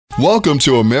Welcome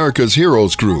to America's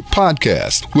Heroes Group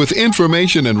podcast with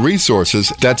information and resources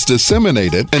that's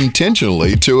disseminated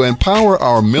intentionally to empower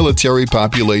our military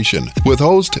population. With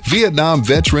host Vietnam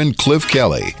veteran Cliff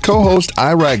Kelley, co-host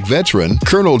Iraq veteran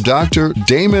Colonel Dr.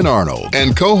 Damon Arnold,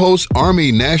 and co-host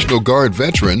Army National Guard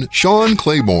veteran Sean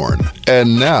Claiborne.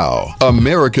 And now,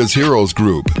 America's Heroes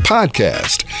Group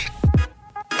podcast.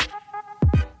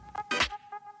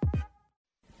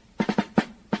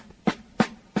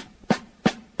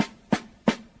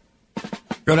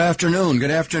 Good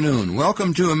afternoon.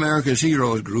 Welcome to America's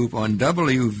Heroes Group on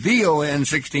WVON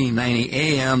 1690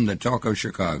 AM, the Talk of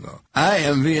Chicago. I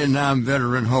am Vietnam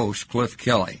veteran host Cliff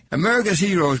Kelley. America's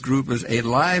Heroes Group is a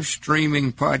live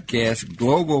streaming podcast,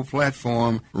 global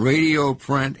platform, radio,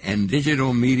 print, and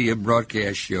digital media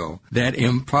broadcast show that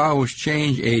empowers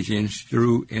change agents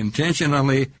through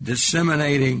intentionally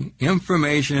disseminating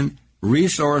information,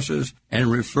 resources, and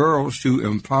referrals to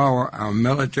empower our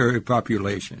military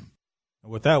population.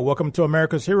 With that, welcome to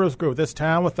America's Heroes Group. This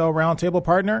time with our Roundtable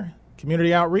partner,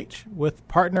 Community Outreach, with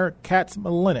partner Katz,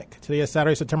 Milanec. Today is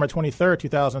Saturday, September 23rd,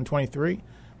 2023.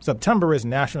 September is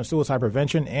National Suicide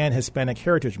Prevention and Hispanic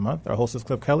Heritage Month. Our host is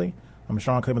Cliff Kelley. I'm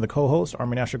Sean Claiborne, the co-host,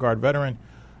 Army National Guard veteran.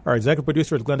 Our executive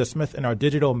producer is Glenda Smith, and our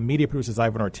digital media producer is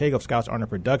Ivan Ortega of Scouts Honor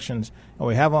Productions. And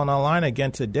we have on the line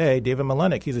again today David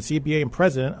Milanec. He's a CBA and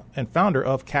president and founder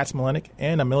of Katz Milanec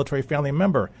and a military family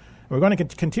member. We're going to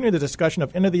continue the discussion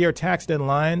of end-of-the-year tax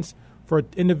deadlines for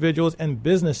individuals and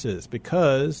businesses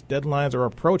because deadlines are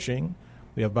approaching.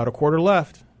 We have about a quarter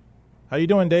left. How you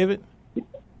doing, David?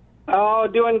 Oh,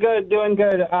 doing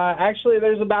good. Actually,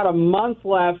 there's about a month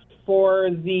left for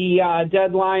the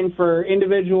deadline for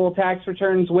individual tax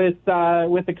returns with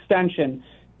extension.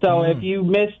 So if you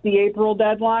missed the April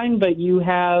deadline, but you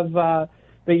have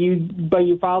but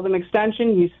you filed an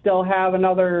extension, you still have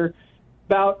another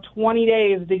about 20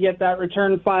 days to get that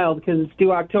return filed because it's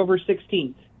due October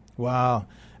 16th. Wow.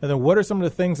 And then what are some of the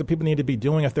things that people need to be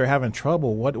doing if they're having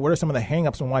trouble? What are some of the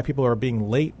hang-ups and why people are being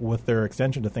late with their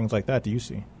extension to things like that, do you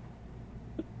see?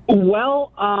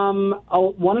 Well,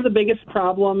 one of the biggest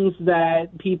problems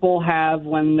that people have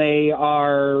when they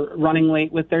are running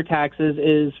late with their taxes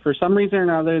is for some reason or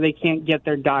another they can't get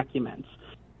their documents.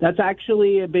 That's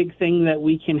actually a big thing that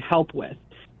we can help with.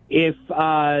 If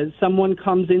someone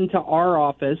comes into our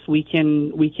office, we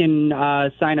can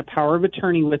sign a power of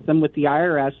attorney with them with the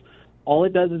IRS. All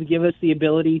it does is give us the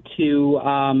ability to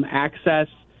access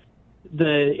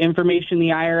the information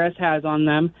the IRS has on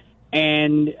them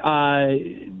and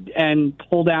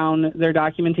pull down their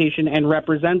documentation and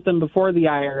represent them before the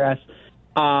IRS.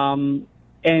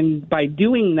 And by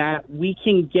doing that, we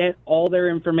can get all their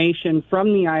information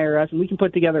from the IRS, and we can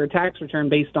put together a tax return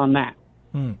based on that.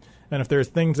 And if there's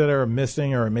things that are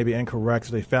missing or maybe incorrect,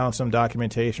 so they found some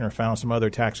documentation or found some other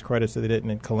tax credits that they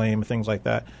didn't claim, things like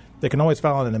that, they can always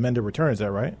file an amended return. Is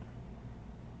that right?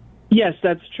 Yes,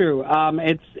 that's true.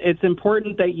 It's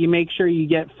important that you make sure you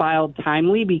get filed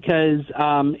timely because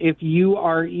if you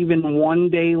are even 1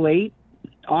 day late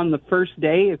on the first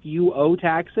day, if you owe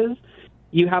taxes,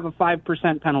 you have a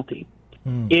 5% penalty.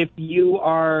 If you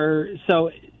are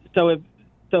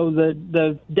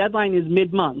the deadline is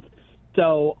mid-month.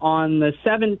 So on the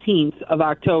 17th of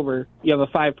October, you have a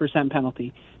 5%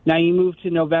 penalty. Now you move to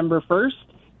November 1st,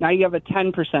 now you have a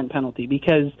 10% penalty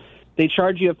because they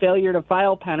charge you a failure to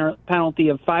file penalty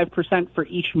of 5% for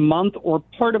each month or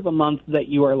part of a month that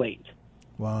you are late.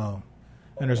 Wow.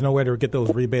 And there's no way to get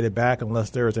those rebated back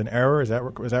unless there is an error? Is that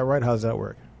right? How does that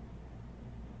work?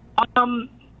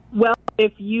 Well,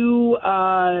 if you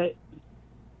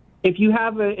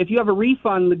have a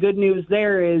refund, the good news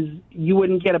there is you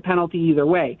wouldn't get a penalty either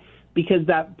way because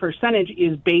that percentage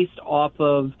is based off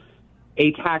of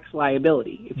a tax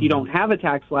liability. If you don't have a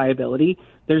tax liability,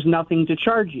 there's nothing to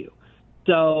charge you.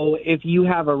 So if you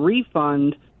have a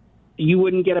refund, you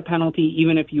wouldn't get a penalty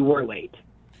even if you were late.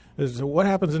 So what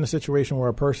happens in a situation where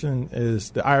a person is,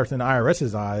 in the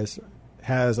IRS's eyes,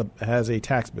 has a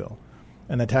tax bill,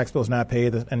 and the tax bill is not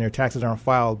paid, and their taxes aren't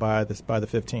filed by the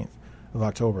 15th of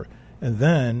October, and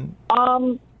then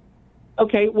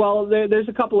okay, well, there's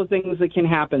a couple of things that can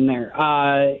happen there.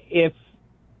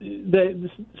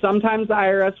 Sometimes the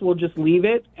IRS will just leave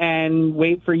it and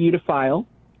wait for you to file,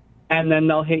 and then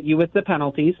they'll hit you with the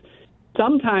penalties.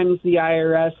 Sometimes the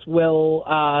IRS will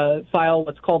file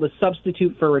what's called a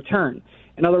substitute for return.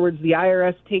 In other words, the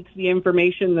IRS takes the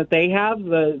information that they have,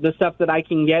 the stuff that I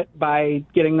can get by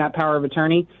getting that power of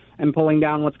attorney and pulling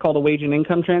down what's called a wage and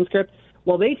income transcript.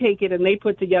 Well, they take it and they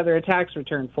put together a tax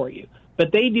return for you.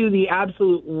 But they do the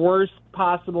absolute worst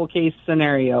possible case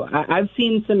scenario. I've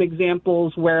seen some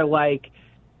examples where, like,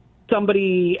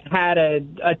 somebody had a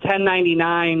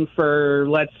 1099 for,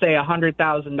 let's say,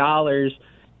 $100,000,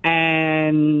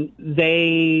 and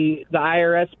the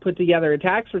IRS put together a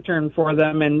tax return for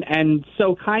them and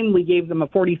so kindly gave them a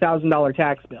 $40,000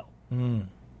 tax bill.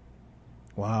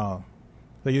 Wow.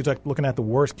 So you're like looking at the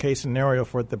worst case scenario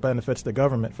for the benefits of the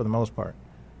government for the most part.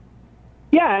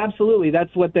 Yeah, absolutely.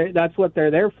 That's what they're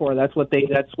there for. That's what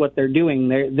they're doing.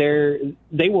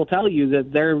 They will tell you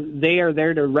that they are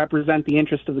there to represent the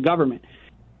interest of the government.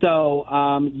 So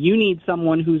you need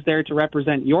someone who's there to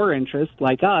represent your interest,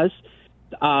 like us.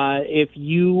 If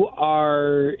you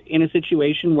are in a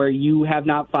situation where you have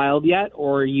not filed yet,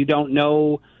 or you don't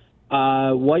know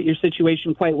what your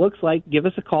situation quite looks like, give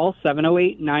us a call,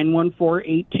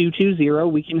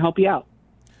 708-914-8220. We can help you out.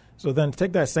 So then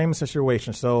take that same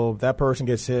situation. So that person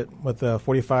gets hit with a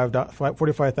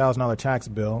 $45,000 tax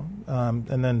bill,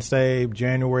 and then say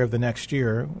January of the next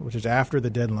year, which is after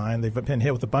the deadline, they've been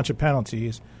hit with a bunch of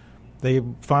penalties. They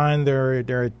find their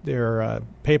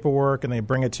paperwork and they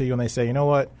bring it to you and they say, you know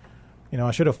what,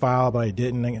 I should have filed, but I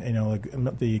didn't.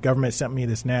 The government sent me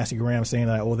this nasty gram saying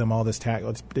that I owe them all these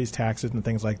taxes and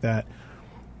things like that.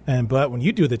 But when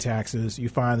you do the taxes, you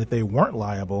find that they weren't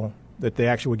liable, that they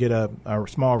actually would get a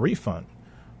small refund.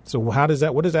 So how does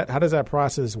that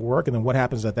process work? And then what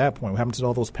happens at that point? What happens to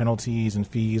all those penalties and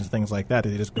fees and things like that?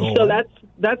 Do they just go So away?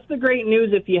 that's the great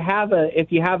news if you have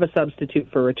a substitute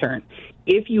for return.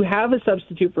 If you have a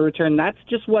substitute for return, that's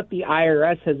just what the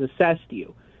IRS has assessed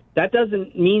you. That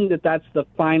doesn't mean that that's the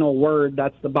final word,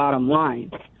 that's the bottom line.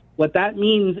 What that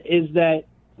means is that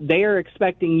they are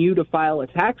expecting you to file a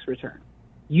tax return.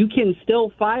 You can still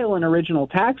file an original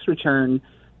tax return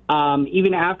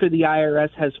even after the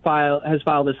IRS has filed a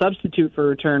substitute for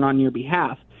return on your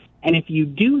behalf. And if you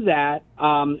do that,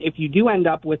 if you do end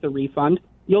up with a refund,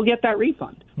 you'll get that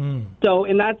refund. So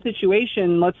in that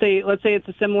situation, let's say it's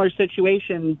a similar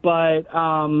situation, but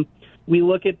we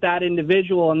look at that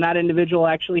individual, and that individual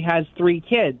actually has 3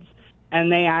 kids,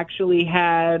 and they actually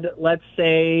had, let's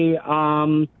say,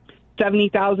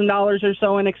 $70,000 or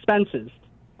so in expenses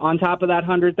on top of that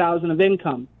 $100,000 of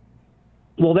income.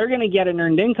 Well, they're going to get an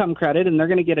earned income credit, and they're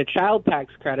going to get a child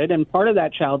tax credit, and part of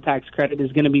that child tax credit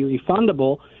is going to be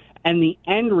refundable, and the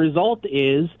end result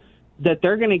is that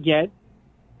they're going to get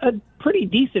a pretty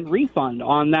decent refund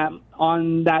on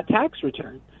that tax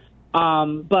return.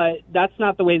 But that's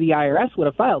not the way the IRS would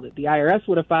have filed it. The IRS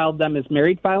would have filed them as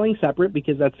married filing separate,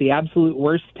 because that's the absolute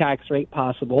worst tax rate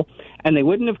possible, and they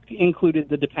wouldn't have included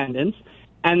the dependents,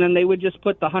 and then they would just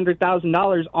put the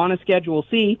 $100,000 on a Schedule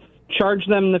C, charge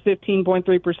them the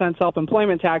 15.3%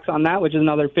 self-employment tax on that, which is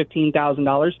another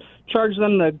 $15,000, charge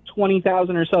them the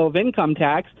 $20,000 or so of income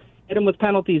tax, hit them with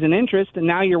penalties and interest, and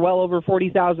now you're well over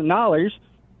 $40,000.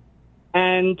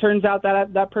 And turns out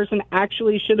that person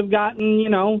actually should have gotten,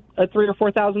 a $3,000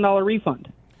 or $4,000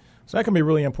 refund. So that can be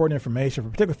really important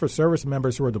information, particularly for service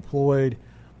members who are deployed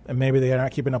and maybe they are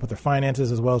not keeping up with their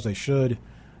finances as well as they should.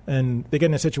 And they get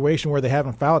in a situation where they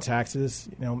haven't filed taxes,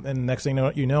 and the next thing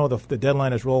the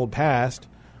deadline is rolled past.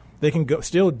 They can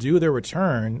still do their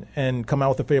return and come out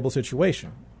with a favorable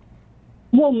situation.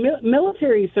 Well,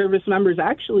 military service members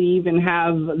actually even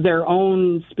have their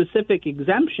own specific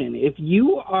exemption. If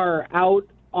you are out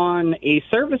on a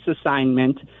service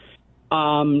assignment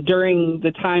during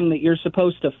the time that you're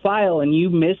supposed to file and you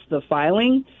miss the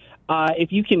filing,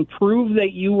 if you can prove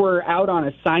that you were out on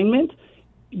assignment,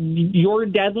 your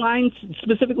deadline,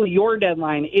 specifically your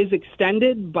deadline, is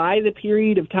extended by the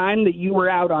period of time that you were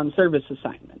out on service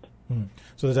assignment.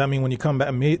 So does that mean when you come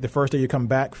back, the first day you come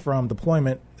back from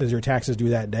deployment, is your taxes due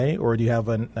that day, or do you have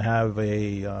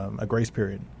a grace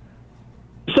period?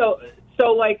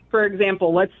 So like, for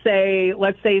example, let's say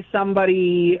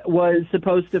somebody was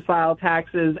supposed to file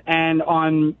taxes, and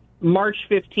on March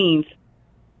 15th,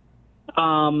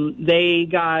 they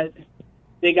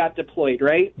got deployed,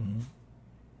 right? Mm-hmm.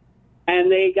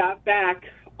 And they got back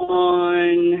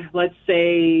on, let's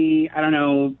say,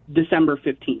 December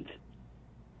 15th,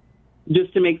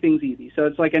 just to make things easy. So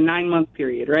it's like a 9-month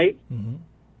period, right? Mm-hmm.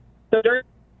 So during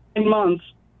 9 months,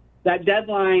 that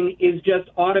deadline is just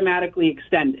automatically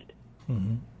extended.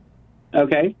 Mm-hmm.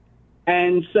 Okay?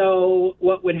 And so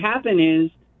what would happen is,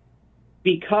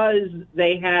 because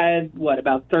they had,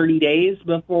 about 30 days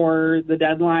before the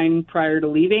deadline prior to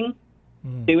leaving,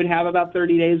 they would have about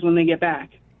 30 days when they get back.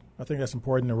 I think that's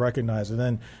important to recognize. And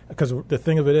then, because the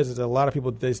thing of it is that a lot of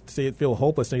people, they feel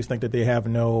hopeless. They just think that they have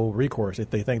no recourse.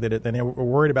 They think that they're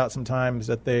worried about sometimes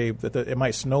that it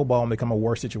might snowball and become a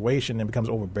worse situation and becomes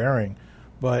overbearing.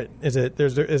 But is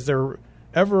there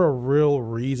ever a real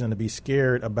reason to be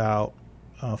scared about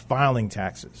filing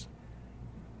taxes?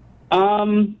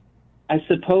 I I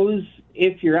suppose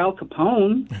if you're Al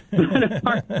Capone, but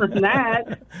apart from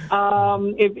that,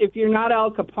 if you're not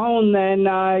Al Capone, then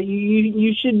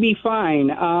you should be fine.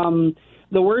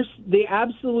 The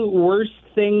absolute worst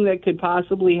thing that could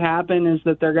possibly happen is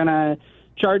that they're going to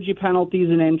charge you penalties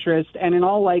and interest, and in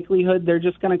all likelihood, they're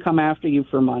just going to come after you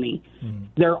for money. Mm-hmm.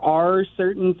 There are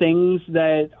certain things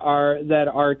that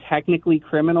are technically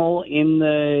criminal in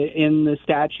the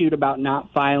statute about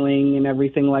not filing and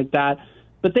everything like that,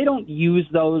 but they don't use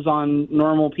those on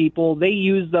normal people. They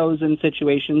use those in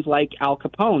situations like Al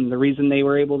Capone. The reason they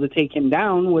were able to take him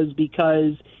down was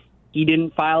because he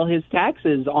didn't file his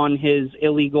taxes on his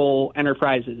illegal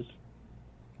enterprises.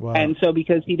 Wow. And so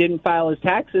because he didn't file his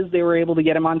taxes, they were able to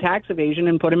get him on tax evasion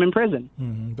and put him in prison.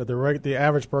 Mm-hmm. But the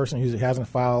average person who hasn't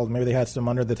filed, maybe they had some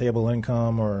under-the-table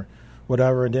income or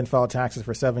whatever and didn't file taxes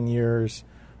for 7 years,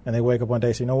 and they wake up one day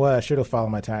and say, you know what, I should have filed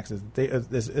my taxes.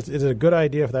 It's a good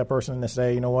idea for that person to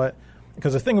say, you know what,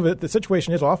 because the thing of it, the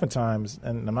situation is oftentimes,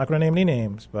 and I'm not going to name any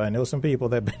names, but I know some people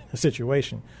that have been in a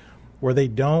situation where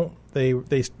then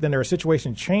their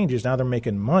situation changes, now they're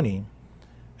making money,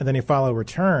 and then they file a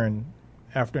return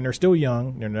after, and they're still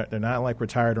young, they're not like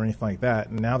retired or anything like that,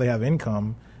 and now they have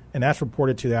income, and that's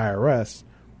reported to the IRS,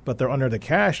 but they're under the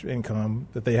cash income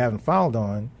that they haven't filed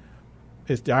on,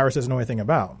 the IRS doesn't know anything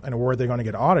about, and where they're going to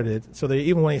get audited. So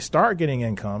even when they start getting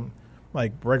income,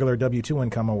 like regular W-2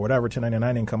 income or whatever,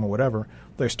 1099 income or whatever,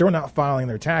 they're still not filing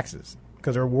their taxes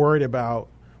because they're worried about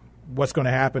what's going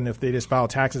to happen if they just file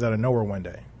taxes out of nowhere one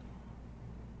day.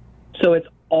 So it's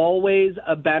always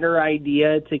a better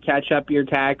idea to catch up your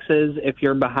taxes if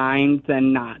you're behind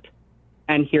than not.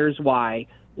 And here's why.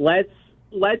 Let's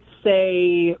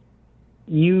say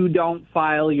you don't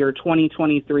file your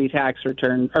 2023 tax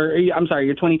return, or I'm sorry,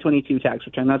 your 2022 tax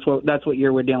return. That's what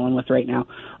year we're dealing with right now.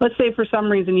 Let's say for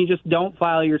some reason you just don't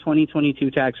file your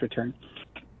 2022 tax return,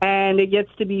 and it gets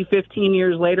to be 15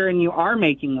 years later and you are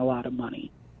making a lot of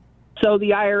money. So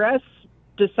the IRS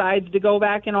decides to go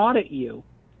back and audit you.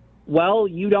 Well,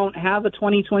 you don't have a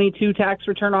 2022 tax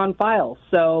return on file,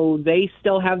 so they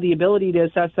still have the ability to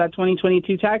assess that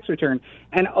 2022 tax return.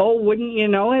 And wouldn't you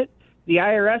know it, the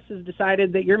IRS has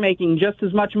decided that you're making just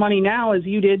as much money now as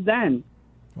you did then.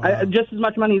 Wow. Just as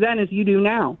much money then as you do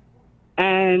now.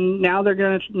 And now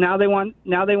they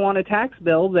want a tax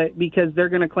bill because they're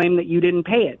going to claim that you didn't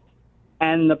pay it.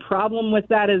 And the problem with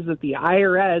that is that the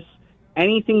IRS,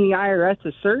 anything the IRS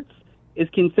asserts, is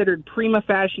considered prima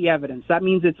facie evidence. That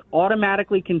means it's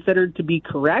automatically considered to be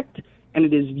correct, and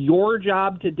it is your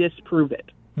job to disprove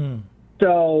it.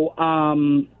 So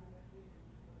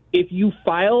if you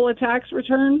file a tax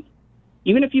return,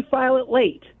 even if you file it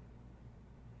late,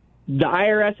 the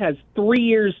IRS has 3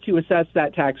 years to assess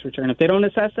that tax return. If they don't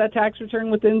assess that tax return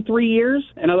within 3 years,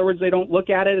 in other words, they don't look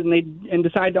at it and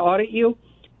decide to audit you,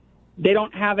 they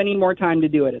don't have any more time to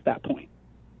do it at that point.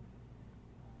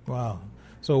 Wow.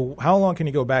 So how long can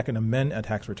you go back and amend a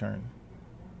tax return?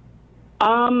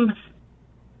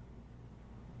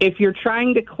 If you're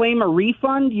trying to claim a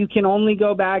refund, you can only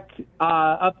go back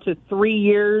up to 3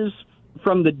 years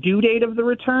from the due date of the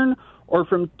return,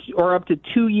 or up to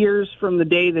 2 years from the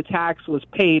day the tax was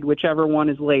paid, whichever one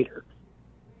is later.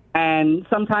 And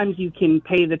sometimes you can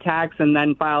pay the tax and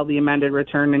then file the amended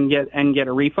return and get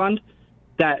a refund.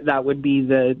 That would be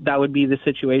the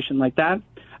situation like that.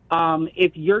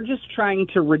 If you're just trying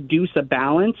to reduce a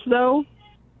balance, though,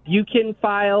 you can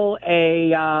file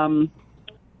an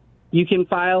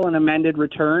amended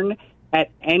return at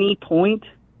any point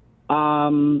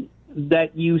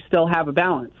that you still have a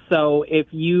balance. So if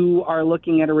you are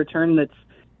looking at a return that's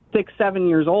 6-7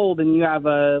 years old and you have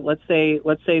let's say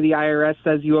the IRS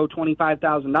says you owe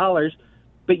 $25,000,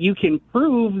 but you can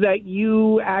prove that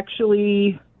you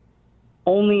actually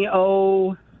only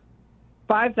owe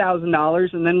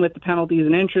 $5,000, and then with the penalties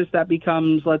and interest, that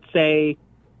becomes, let's say,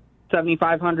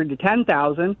 $7,500 to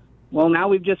 $10,000. Well, now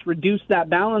we've just reduced that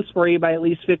balance for you by at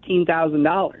least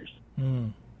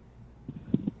 $15,000.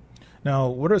 Now,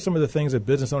 what are some of the things that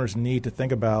business owners need to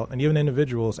think about, and even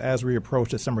individuals, as we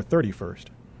approach December 31st?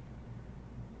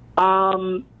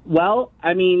 Well,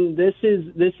 I mean, this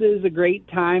is a great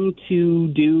time to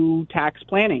do tax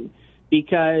planning.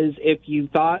 Because if you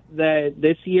thought that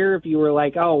this year, if you were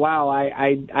like, oh, wow,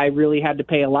 I really had to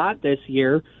pay a lot this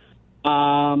year,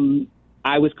 I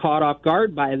was caught off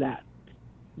guard by that.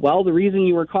 Well, the reason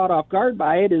you were caught off guard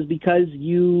by it is because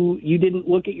you didn't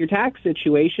look at your tax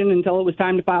situation until it was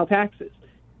time to file taxes.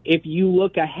 If you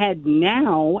look ahead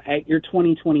now at your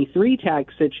 2023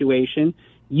 tax situation,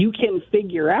 you can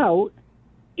figure out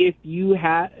if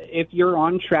you're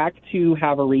on track to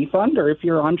have a refund or if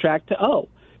you're on track to owe.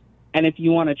 And if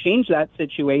you want to change that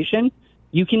situation,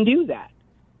 you can do that.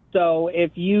 So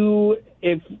if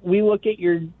we look at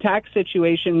your tax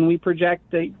situation, we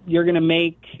project that you're going to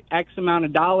make X amount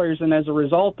of dollars, and as a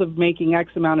result of making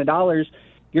X amount of dollars,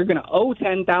 you're going to owe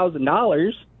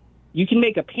 $10,000. You can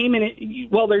make a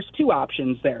payment. Well, there's two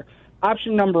options there.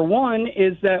 Option number one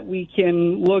is that we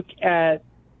can look at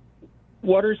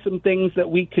what are some things that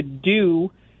we could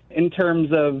do in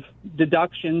terms of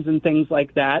deductions and things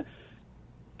like that.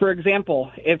 For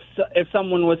example, if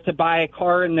someone was to buy a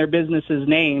car in their business's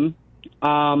name,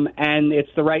 and it's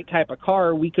the right type of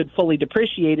car, we could fully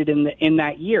depreciate it in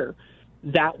that year.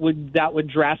 That would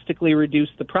drastically reduce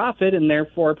the profit and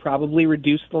therefore probably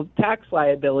reduce the tax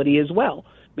liability as well.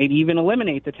 Maybe even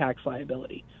eliminate the tax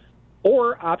liability.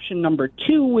 Or option number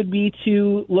two would be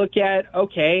to look at,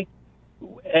 okay,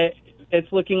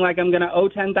 it's looking like I'm going to owe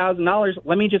 $10,000.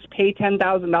 Let me just pay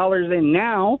 $10,000 in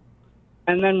now,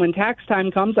 and then when tax time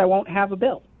comes, I won't have a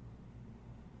bill.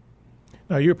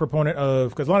 Now, you're a proponent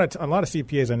of, because a lot of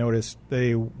CPAs I noticed,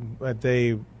 they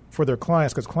for their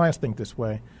clients, because clients think this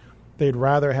way, they'd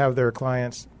rather have their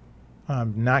clients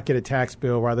not get a tax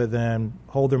bill rather than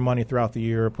hold their money throughout the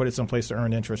year, put it someplace to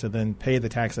earn interest, and then pay the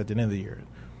tax at the end of the year.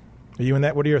 Are you in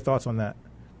that? What are your thoughts on that?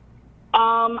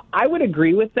 I would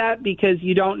agree with that because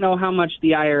you don't know how much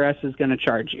the IRS is going to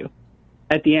charge you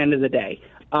at the end of the day.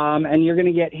 And you're going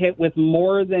to get hit with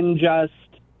more than just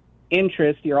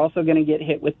interest. You're also going to get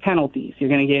hit with penalties. You're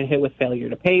going to get hit with failure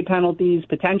to pay penalties,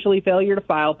 potentially failure to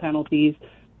file penalties,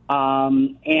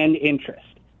 and interest.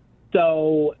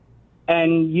 So,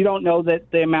 and you don't know that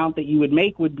the amount that you would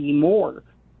make would be more.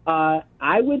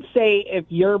 I would say if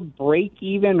you're break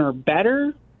even or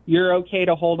better, you're okay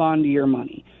to hold on to your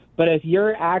money. But if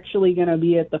you're actually going to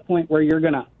be at the point where you're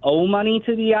going to owe money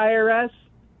to the IRS,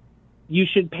 you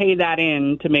should pay that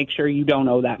in to make sure you don't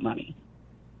owe that money.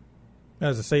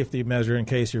 As a safety measure in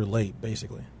case you're late,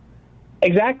 basically.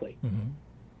 Exactly.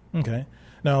 Mm-hmm. Okay.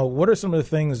 Now, what are some of the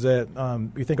things that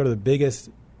you think are the biggest,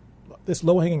 this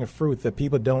low-hanging fruit that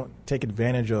people don't take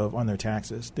advantage of on their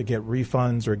taxes to get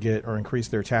refunds or increase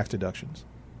their tax deductions?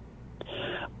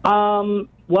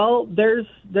 Well, there's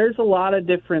a lot of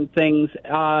different things.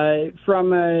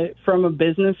 From a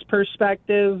business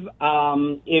perspective,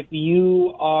 if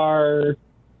you're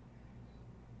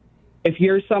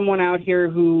someone out here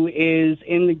who is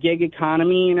in the gig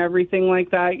economy and everything like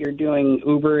that, you're doing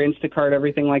Uber, Instacart,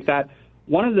 everything like that.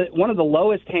 One of the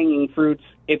lowest hanging fruits,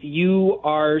 if you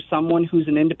are someone who's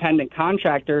an independent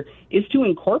contractor, is to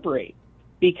incorporate,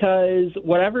 because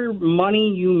whatever money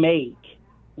you make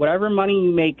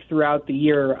throughout the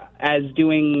year as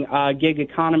doing gig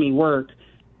economy work,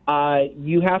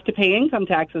 you have to pay income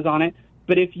taxes on it.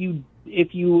 But if you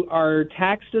are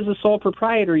taxed as a sole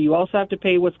proprietor, you also have to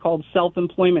pay what's called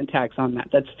self-employment tax on that.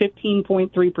 That's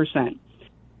 15.3%.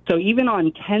 So even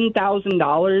on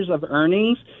 $10,000 of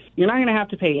earnings, you're not going to have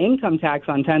to pay income tax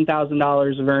on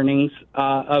 $10,000 of earnings,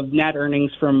 of net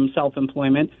earnings from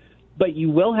self-employment, but you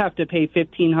will have to pay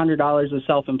 $1,500 of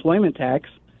self-employment tax.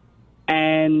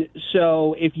 And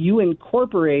so if you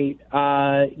incorporate,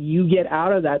 you get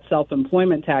out of that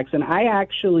self-employment tax. And I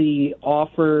actually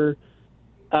offer,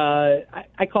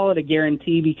 I call it a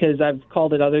guarantee because I've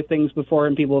called it other things before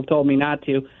and people have told me not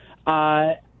to.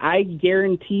 I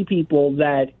guarantee people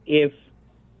that if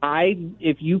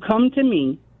you come to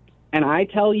me and I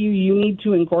tell you need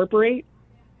to incorporate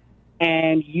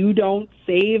and you don't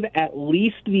save at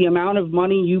least the amount of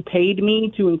money you paid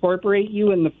me to incorporate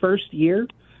you in the first year,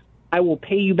 I will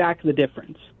pay you back the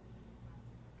difference.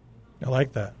 I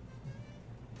like that.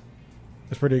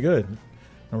 That's pretty good.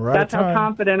 That's how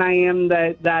confident I am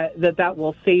that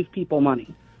will save people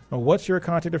money. Well, what's your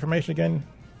contact information again?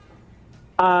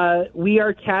 We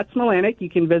are Katz Milanec. You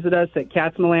can visit us at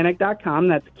katzmilanec.com.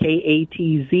 That's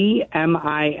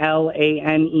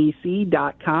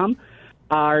KATZMILANEC.com.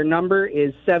 Our number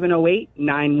is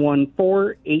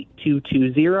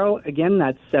 708-914-8220. Again,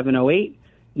 that's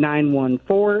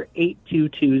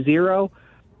 708-914-8220.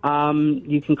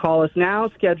 You can call us now,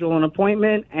 schedule an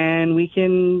appointment, and we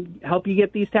can help you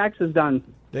get these taxes done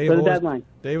for the deadline.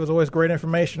 Dave was always great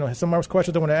information. Some more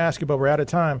questions I want to ask you, but we're out of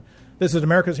time. This is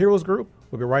America's Heroes Group.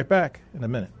 We'll be right back in a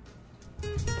minute.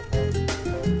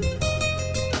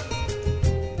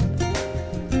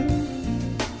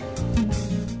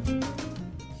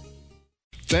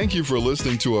 Thank you for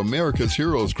listening to America's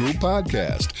Heroes Group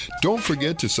podcast. Don't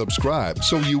forget to subscribe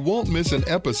so you won't miss an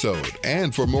episode.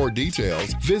 And for more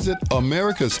details, visit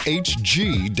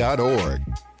americashg.org.